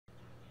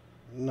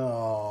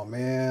No,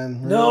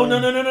 man. No, no,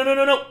 no, no, no, no,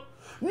 no, no!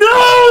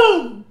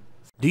 No!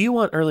 Do you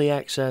want early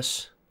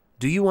access?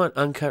 Do you want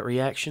uncut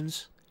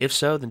reactions? If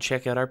so, then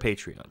check out our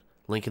Patreon.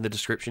 Link in the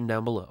description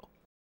down below.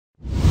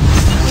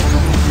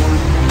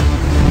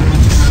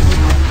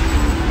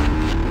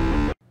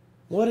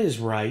 What is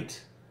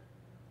right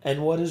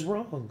and what is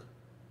wrong?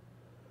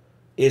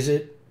 Is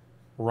it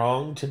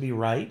wrong to be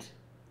right?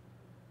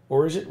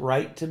 Or is it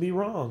right to be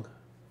wrong?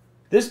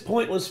 This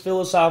pointless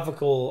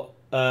philosophical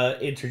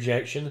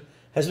interjection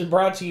has been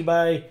brought to you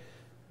by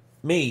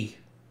me,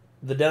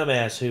 the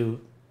dumbass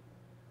who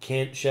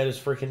can't shut his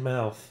freaking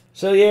mouth.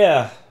 So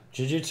yeah,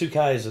 Jujutsu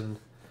Kaisen.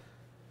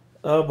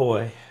 Oh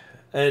boy.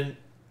 And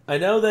I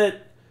know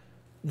that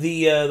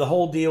the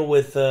whole deal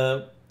with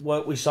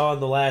what we saw in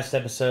the last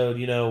episode,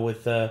 you know,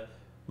 with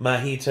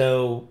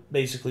Mahito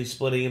basically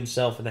splitting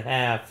himself in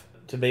half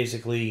to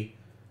basically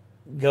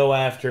go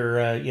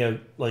after, you know,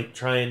 like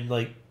try and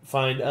like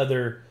find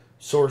other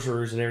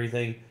sorcerers and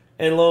everything.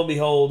 And lo and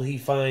behold, he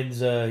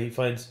finds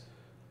Kusanagi,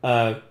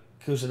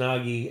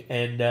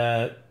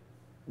 and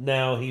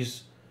now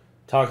he's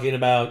talking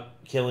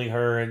about killing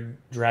her and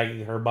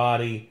dragging her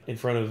body in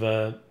front of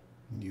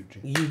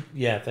Yuji.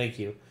 Yeah, thank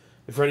you.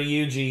 In front of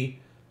Yuji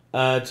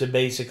to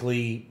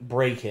basically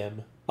break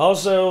him.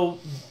 Also,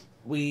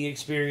 we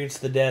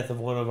experienced the death of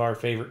one of our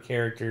favorite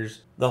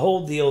characters. The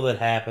whole deal that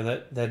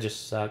happened, that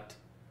just sucked.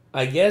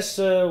 I guess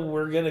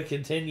we're gonna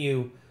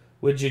continue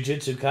with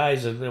Jujutsu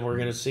Kaisen, and we're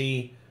gonna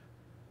see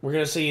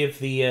if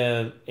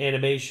the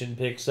animation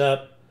picks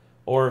up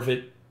or if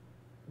it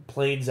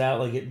planes out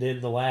like it did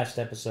in the last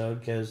episode.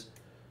 Because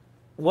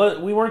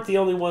we weren't the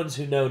only ones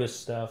who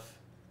noticed stuff.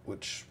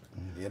 Which,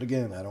 yet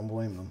again, I don't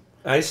blame them.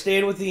 I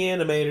stand with the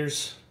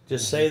animators.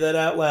 Just say that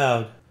out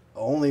loud. The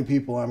only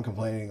people I'm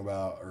complaining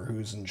about are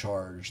who's in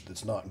charge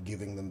that's not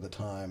giving them the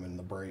time and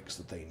the breaks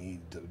that they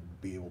need to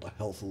be able to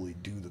healthily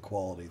do the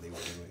quality they were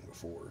doing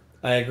before.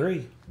 I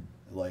agree.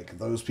 Like,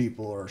 those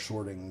people are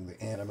shorting the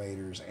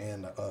animators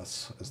and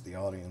us as the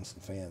audience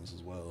and fans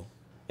as well.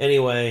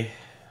 Anyway,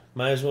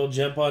 might as well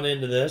jump on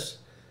into this.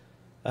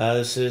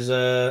 This is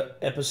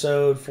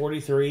episode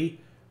 43,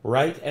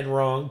 Right and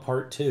Wrong,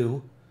 Part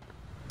 2.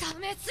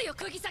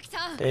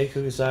 Hey,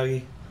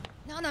 Kugisagi.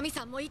 ナナミ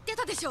さんも言って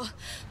たでしょ。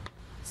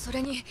そ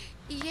れに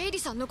イエイリ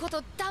さんのこ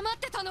と黙っ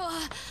てたのは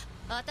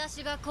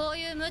私がこう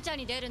いう無茶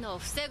に出るのを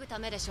防ぐた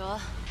めでしょ。も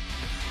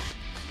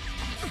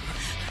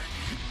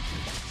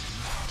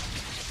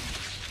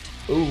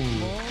う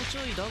ち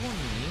ょいダゴンに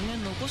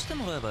人間残して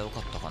もらえばよか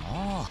ったか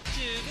な。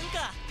十分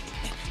か。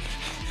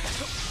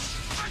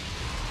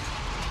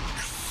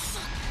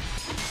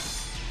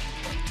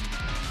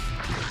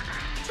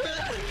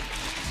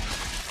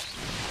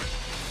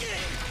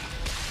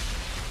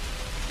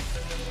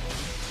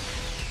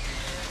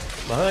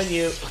Behind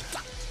you.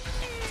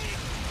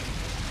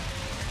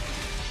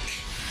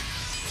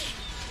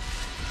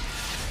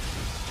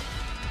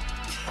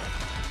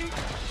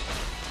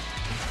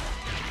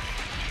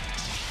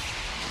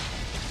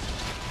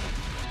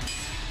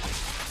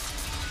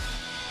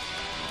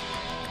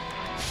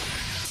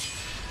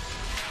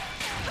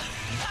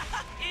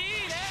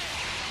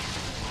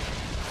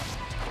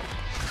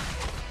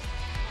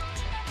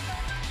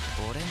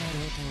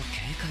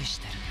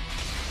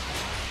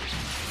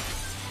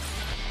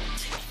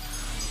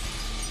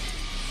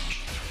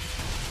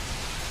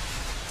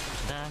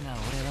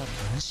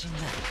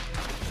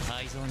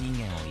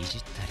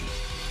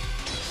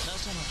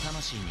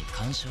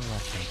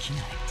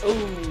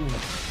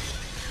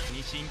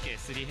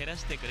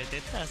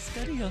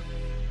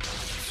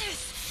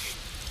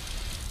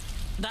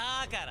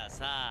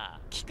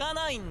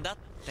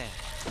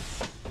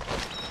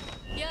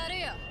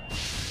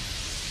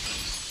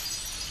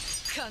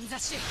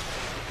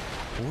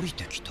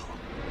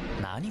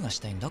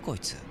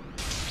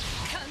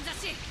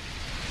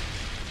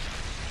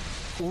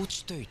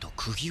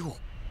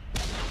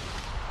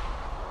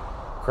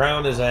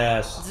 Crown his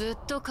ass. ず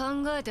っと考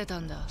えてた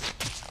んだ。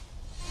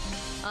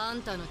あ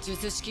んたの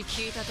術式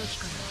聞いた時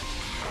から。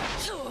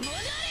ともなれ。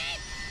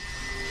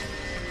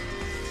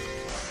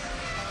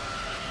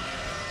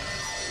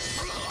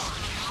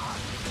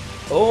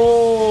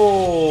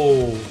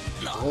Oh!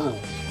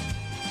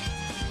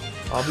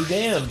 I'll be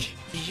damned.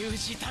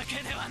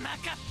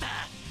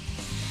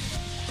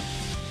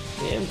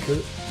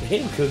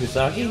 Damn,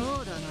 Kugisaki.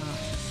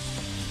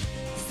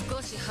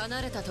 少し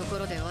離れたとこ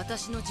ろで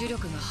私の呪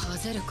力がは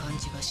ぜる感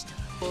じがした。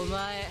お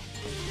前、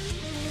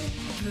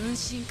分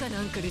身かな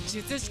んかで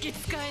術式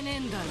使えねえ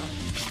んだろ。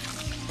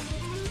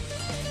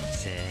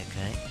正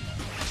解。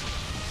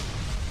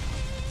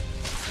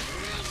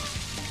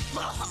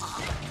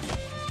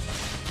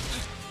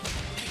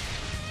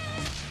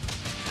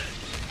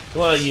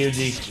Come on,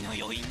 Yuji.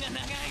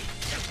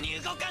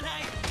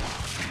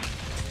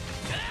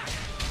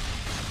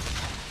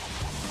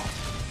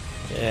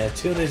 Yeah,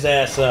 tune his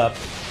ass up.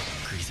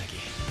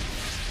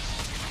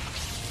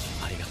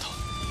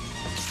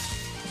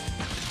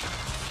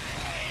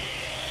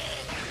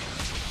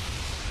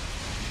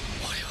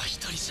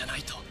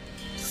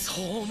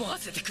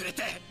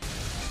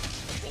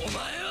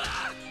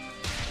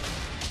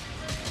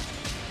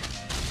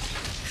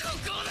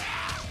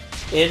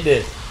 End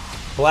it.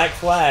 Black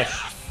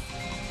Flash.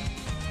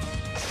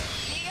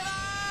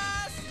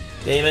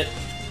 Damn it.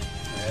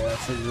 Yeah, I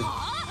figured.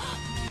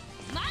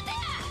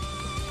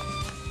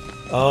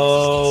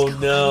 Oh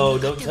no,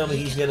 don't tell me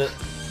he's gonna...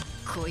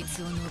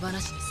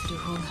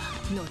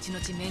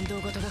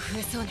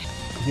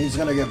 He's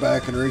gonna get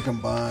back and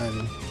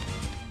recombine.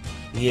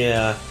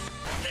 Yeah.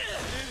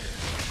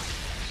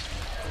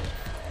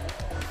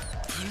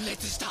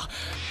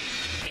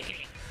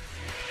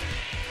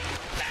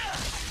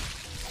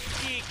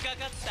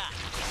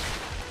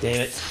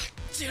 Damn it.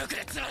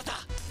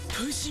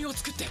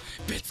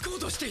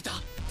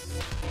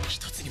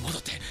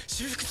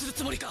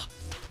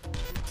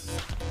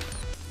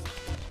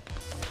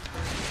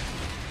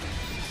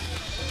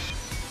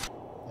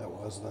 That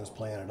wasn't his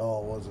plan at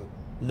all, was it?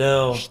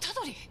 No.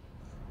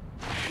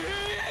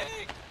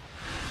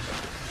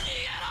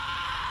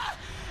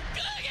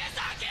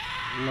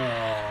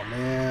 No,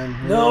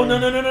 man. No, no,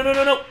 no, no, no, no,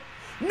 no, no.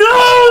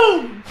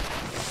 No!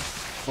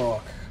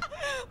 Fuck.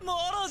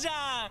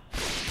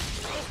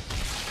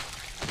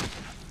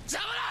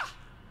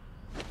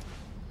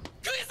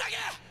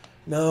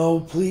 No,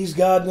 please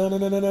God, no, no,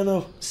 no, no, no,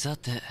 no. さ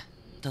て、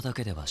ただ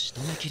けでは仕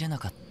留めきれな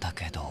かった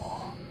けど。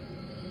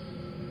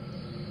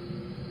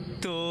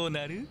どう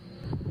なる?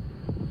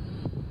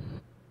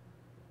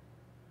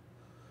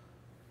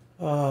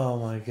 Oh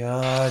my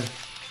God.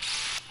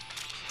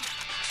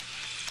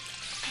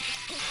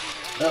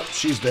 Oh,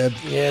 she's dead.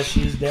 Yeah,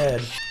 she's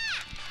dead.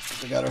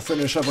 We gotta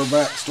finish up her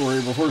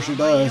backstory before she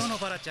dies.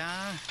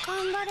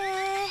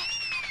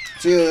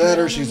 It's either that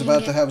or she's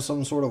about to have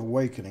some sort of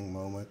awakening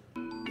moment.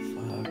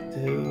 Fuck,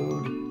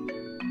 dude.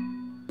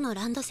 の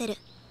ランドセル。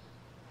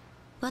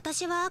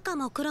私は赤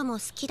も黒も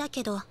好きだ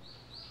けど、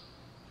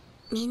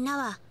みんな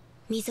は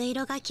水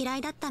色が嫌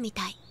いだったみ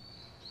たい。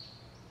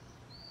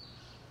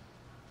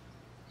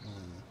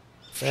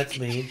That's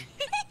mean.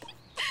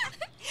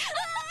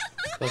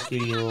 Fuck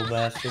you, you little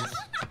bastards.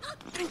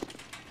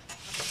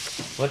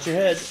 Watch your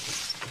head.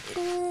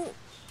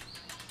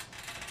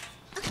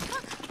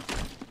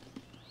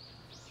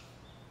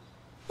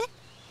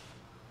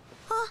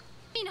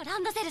 みのラ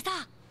ンドセルさ、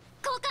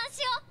交換し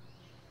よう。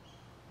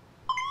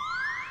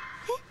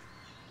交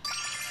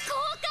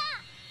換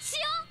し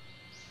よ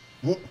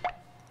う。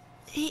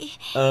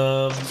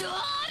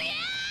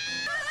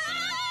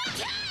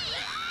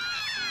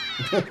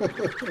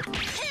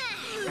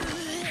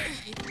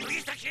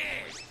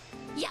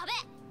やべ。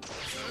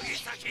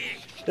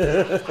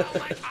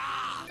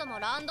そも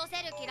ランドセ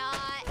ル嫌い。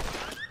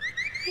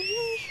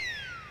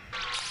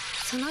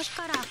その日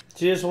から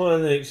She just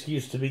wanted an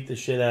excuse to beat the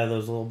shit out of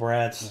those little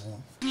brats.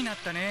 になっ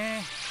た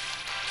ね。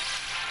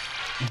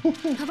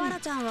田原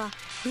ちゃんは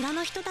村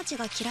の人たち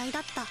が嫌いだ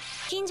った。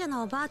近所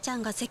のおばあちゃ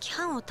んが赤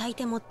飯を炊い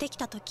て持ってき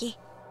た時、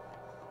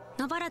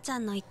野原ちゃ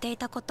んの言ってい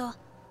たこと、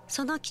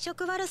その気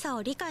色悪さ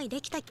を理解で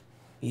きた。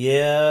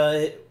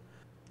Yeah,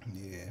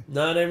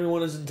 not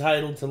everyone is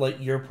entitled to like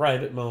your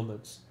private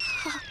moments.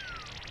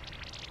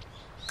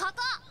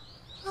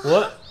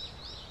 What?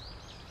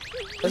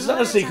 That's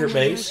not a secret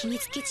base. 秘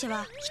密基地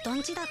は人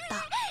んちだった。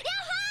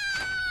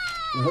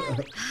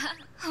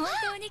本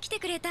当に来て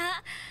くれ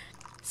た。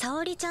沙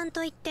織ちゃん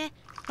といって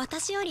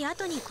私より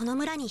後にこの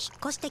村に引っ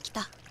越してき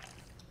た。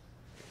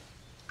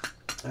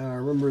I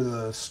remember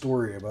the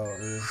story about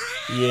her.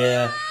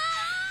 Yeah.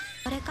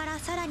 それから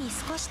さらに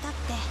少し経って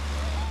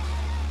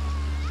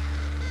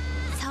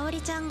沙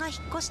織ちゃんが引っ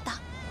越した。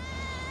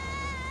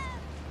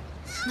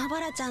野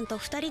原ちゃんと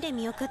2人で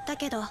見送った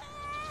けど、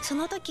そ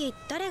の時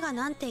誰が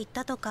何て言っ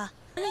たとか、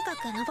とにか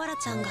く野原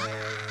ちゃんが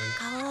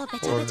顔をべ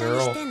ちゃべちゃに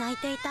して泣い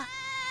ていた。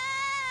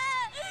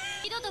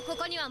二度とこ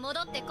こには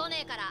戻ってこ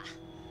ねえから。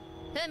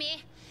ふみ、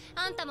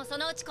あんたもそ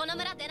のうちこの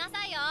村出な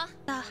さいよ。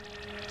だ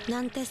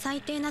なんて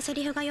最低なセ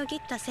リフがよぎっ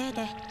たせい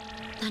で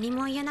何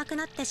も言えなく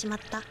なってしまっ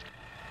た。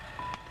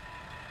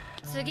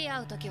次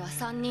会う時は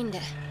3人で。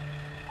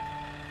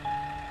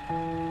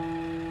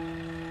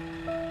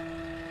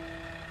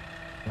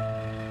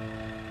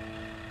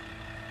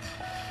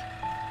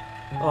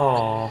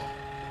Aww.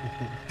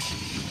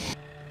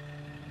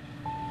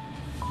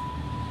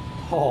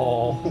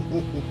 Oh.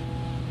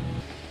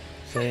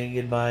 Saying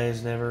goodbye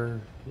is never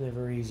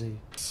easy.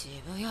 渋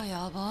谷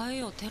やばい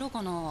よ、テロ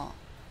かな。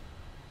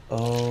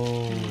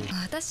Oh.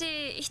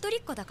 私一人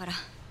っ子だから、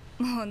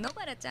もう野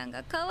原ちゃん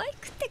が可愛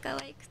くて可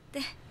愛く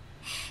て、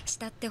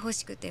慕って欲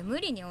しくて無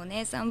理にお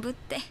姉さんぶっ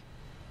て、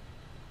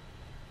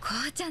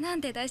紅茶な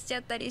んて出しちゃ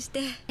ったりし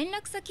て、連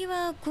絡先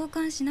は交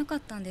換しなかっ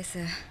たんです。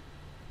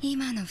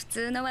今の普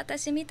通の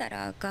私見た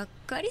らがっ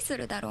かりす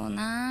るだろう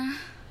な。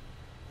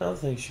I don't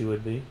think she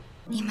would be.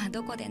 今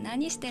どこで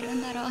何してる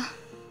んだろう。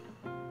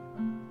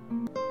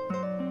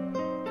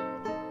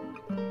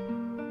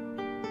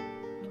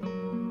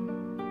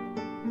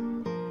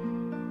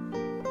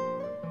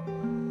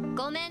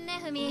ごめんね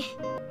ふみ、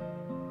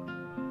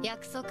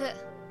約束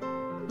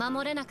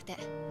守れなくて。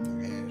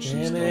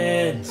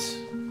Damn it.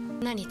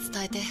 何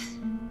伝えて。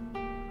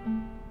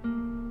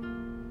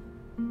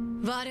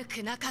悪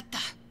くなかった。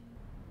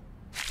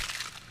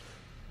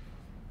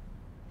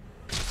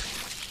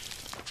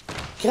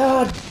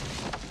God.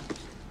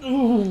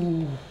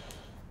 Ooh.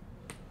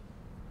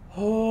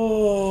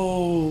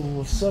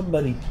 Oh,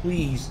 somebody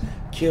please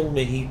kill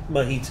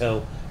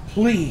Mahito.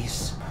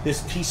 Please.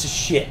 This piece of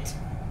shit.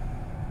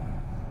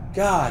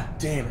 God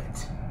damn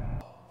it.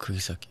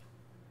 Kurisaki.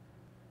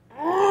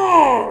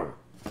 Yeah,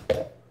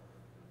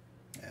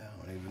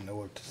 I don't even know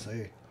what to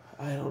say.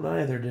 I don't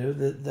either,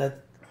 dude.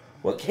 That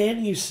what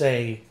can you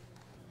say?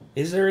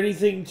 Is there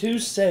anything to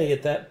say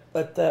at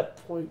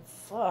that point?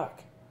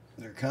 Fuck.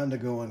 They're kind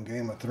of going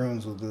Game of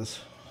Thrones with this.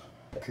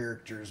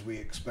 Characters we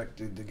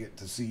expected to get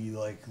to see,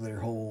 like, their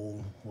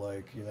whole,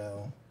 like, you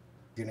know,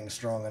 getting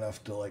strong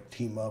enough to, like,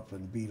 team up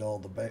and beat all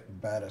the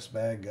baddest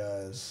bad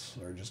guys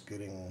are just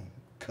getting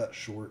cut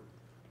short.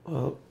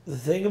 Well, the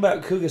thing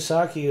about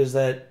Kugisaki is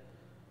that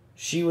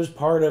she was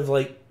part of,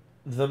 like,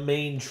 the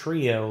main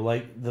trio,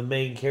 like, the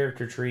main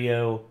character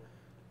trio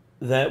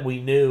that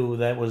we knew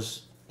that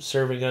was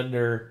serving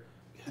under...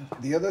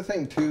 The other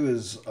thing, too,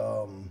 is,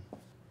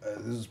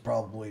 this is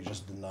probably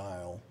just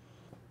denial.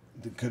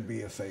 It could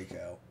be a fake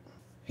out.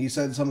 He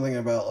said something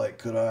about, like,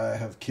 could I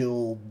have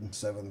killed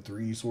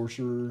 7-3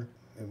 Sorcerer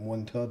in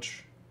one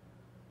touch?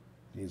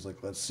 He's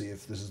like, let's see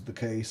if this is the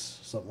case.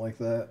 Something like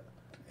that.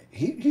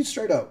 He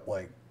straight up,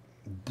 like,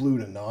 blew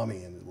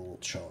Nanami into little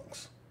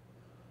chunks.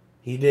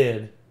 He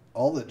did.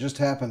 All that just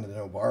happened to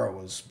Nobara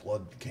was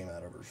blood came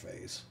out of her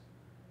face.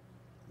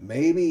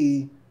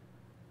 Maybe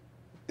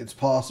it's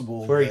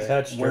possible where he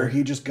touched where her.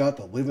 he just got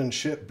the living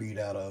shit beat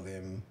out of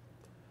him,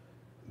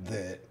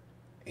 that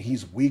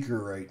he's weaker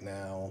right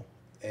now,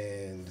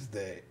 and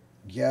that,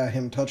 yeah,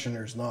 him touching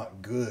her's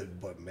not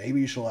good, but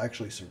maybe she'll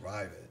actually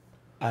survive it.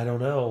 I don't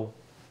know.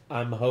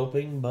 I'm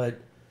hoping, but...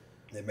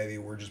 And maybe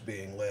we're just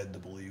being led to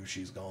believe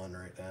she's gone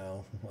right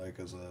now, like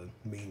as a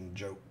mean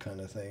joke kind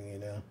of thing, you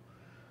know?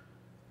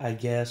 I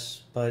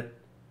guess, but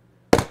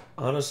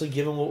honestly,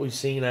 given what we've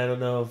seen, I don't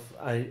know if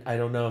I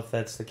don't know if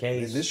that's the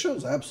case. I mean, this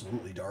show's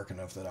absolutely dark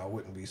enough that I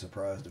wouldn't be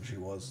surprised if she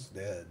was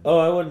dead. Oh,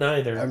 I wouldn't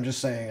either. I'm just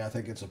saying, I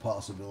think it's a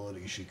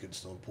possibility she could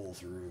still pull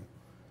through.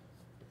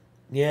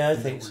 Yeah, I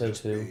And think that so we're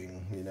just too.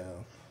 Being, you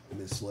know,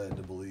 misled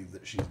to believe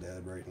that she's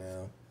dead right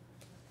now.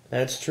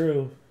 That's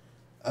true.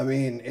 I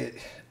mean, it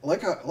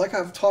like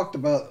I've talked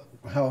about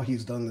how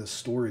he's done this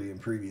story in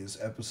previous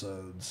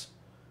episodes.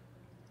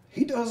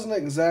 He doesn't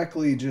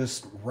exactly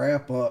just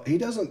wrap up. He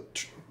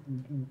doesn't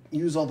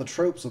use all the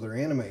tropes other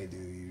anime do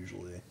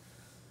usually,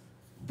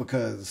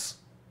 because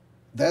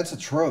that's a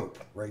trope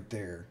right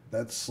there.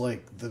 That's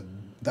like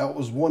that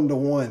was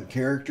 1-to-1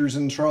 characters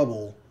in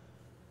trouble,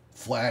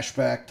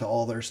 flashback to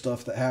all their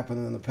stuff that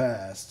happened in the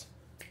past,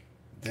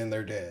 then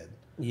they're dead.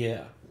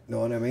 Yeah.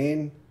 Know what I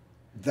mean?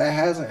 That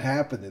hasn't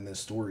happened in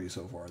this story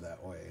so far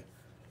that way.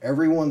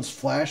 Everyone's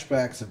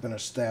flashbacks have been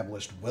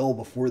established well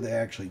before they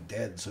actually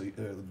dead, so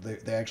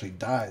they actually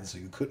died, so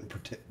you couldn't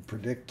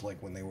predict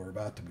like when they were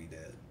about to be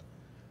dead.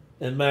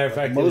 As a matter of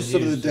fact, Most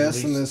of the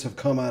deaths in this have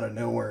come out of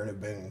nowhere and have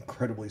been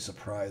incredibly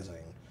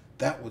surprising.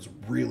 That was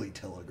really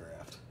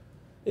telegraphed.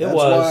 That's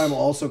why I'm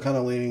also kind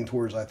of leaning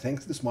towards, I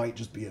think this might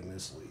just be a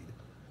mislead.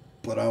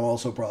 But I'm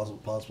also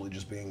possibly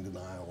just being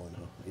denial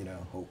and, you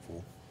know,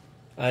 hopeful.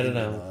 I don't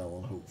know. Denial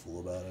and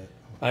hopeful about it.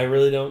 I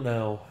really don't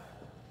know.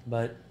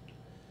 But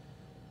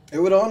it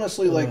would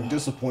honestly, like,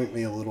 disappoint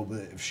me a little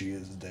bit if she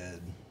is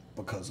dead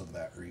because of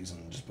that reason.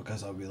 Just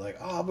because I'd be like,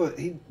 but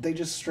they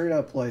just straight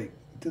up, like,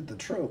 did the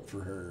trope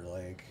for her.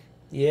 Like,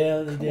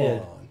 yeah, they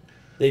did. On.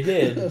 They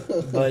did.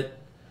 But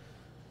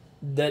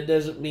that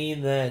doesn't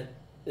mean that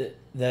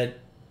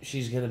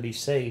she's going to be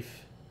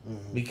safe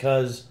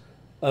because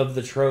of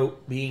the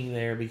trope being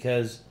there.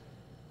 Because,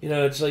 you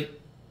know, it's like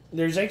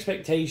there's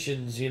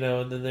expectations, you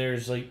know, and then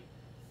there's, like,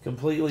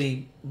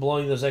 completely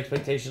blowing those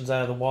expectations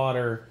out of the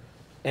water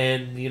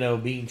and, you know,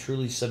 being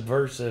truly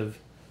subversive,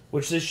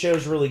 which this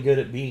show's really good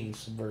at being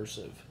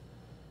subversive.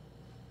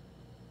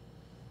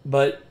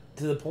 But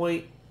to the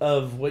point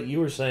of what you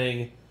were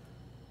saying,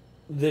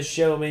 this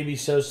show may be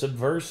so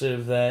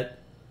subversive that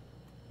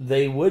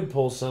they would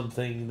pull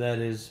something that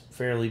is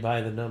fairly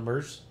by the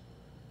numbers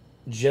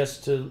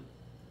just to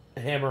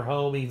hammer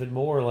home even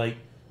more, like,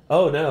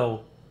 oh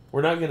no,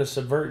 we're not going to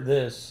subvert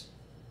this.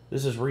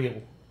 This is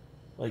real.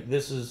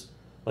 This is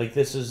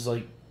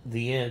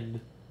the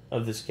end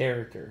of this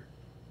character.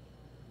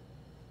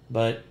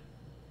 But,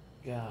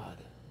 God,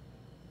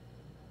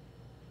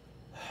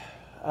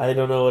 I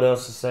don't know what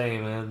else to say,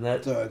 man.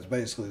 So it's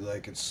basically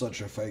like it's such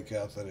a fake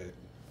out that it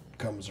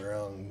comes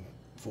around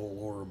full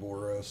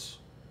Ouroboros.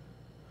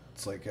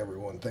 It's like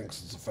everyone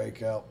thinks it's a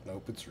fake out.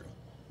 Nope, it's real.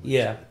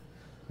 Yeah,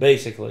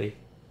 basically.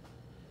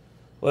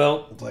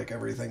 Well, it's like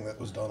everything that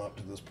was done up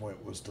to this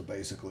point was to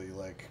basically,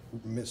 like,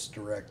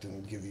 misdirect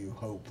and give you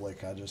hope,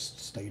 like I just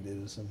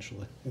stated,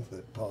 essentially.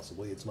 That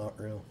possibly it's not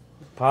real.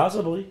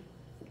 Possibly.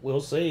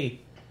 We'll see.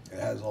 It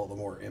has all the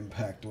more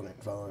impact when it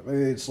finally...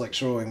 Maybe it's like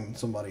showing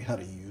somebody how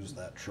to use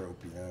that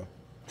trope, you know?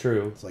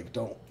 True. It's like,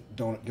 don't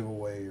give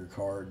away your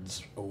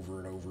cards over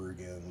and over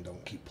again.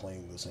 Don't keep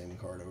playing the same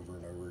card over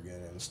and over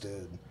again.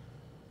 Instead,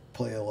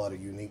 play a lot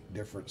of unique,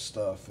 different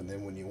stuff, and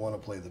then when you want to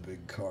play the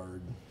big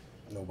card,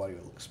 nobody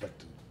will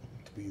expect it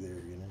to be there,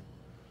 you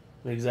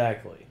know?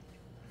 Exactly.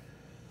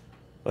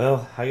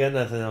 Well, I got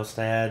nothing else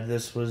to add.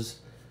 This was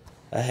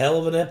a hell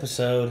of an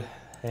episode,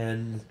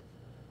 and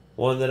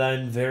one that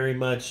I'm very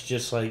much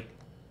just like,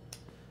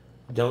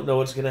 don't know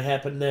what's going to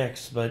happen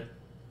next, but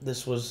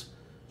this was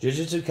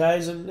Jujutsu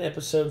Kaisen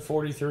episode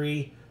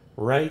 43,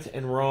 Right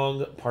and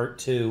Wrong Part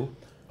 2.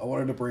 I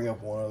wanted to bring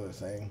up one other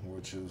thing,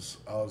 which is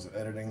I was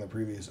editing the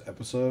previous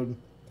episode,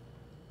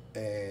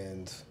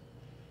 and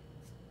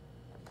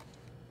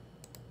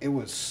it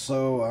was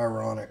so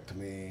ironic to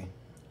me.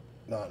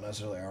 Not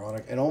necessarily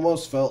ironic. It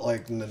almost felt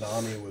like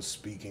Nanami was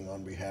speaking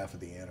on behalf of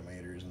the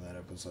animators in that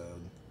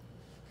episode.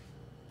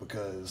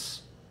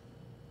 Because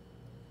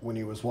when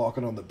he was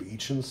walking on the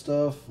beach and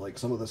stuff, like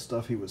some of the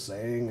stuff he was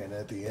saying, and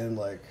at the end,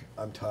 like,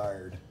 I'm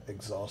tired,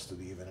 exhausted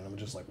even, and I'm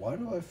just like, why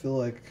do I feel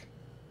like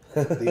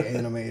the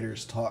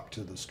animators talked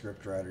to the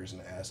script writers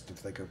and asked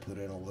if they could put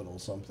in a little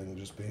something,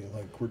 just being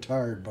like, we're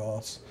tired,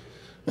 boss.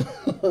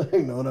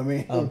 You know what I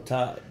mean? I'm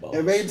tired, boss.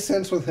 It made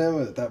sense with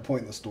him at that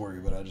point in the story,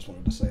 but I just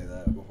wanted to say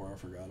that before I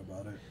forgot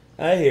about it.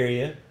 I hear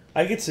you.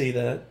 I could see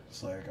that.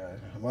 It's like,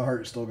 my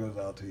heart still goes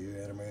out to you,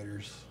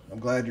 animators. I'm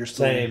glad you're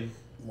still, Same.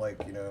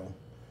 like, you know,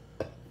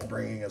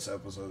 bringing us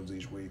episodes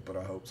each week, but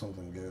I hope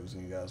something gives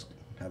and you guys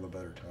have a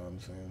better time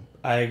soon.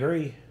 I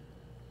agree.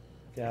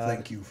 God.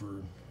 Thank you for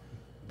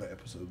the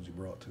episodes you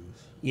brought to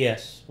us.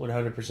 Yes,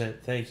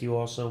 100%. Thank you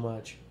all so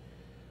much.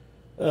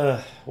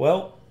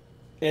 Well,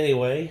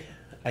 anyway,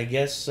 I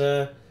guess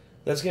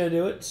that's going to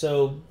do it.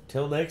 So,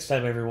 till next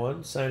time,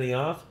 everyone. Signing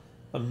off.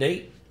 I'm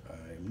Nate.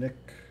 I'm Nick.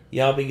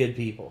 Y'all be good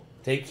people.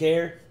 Take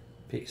care.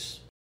 Peace.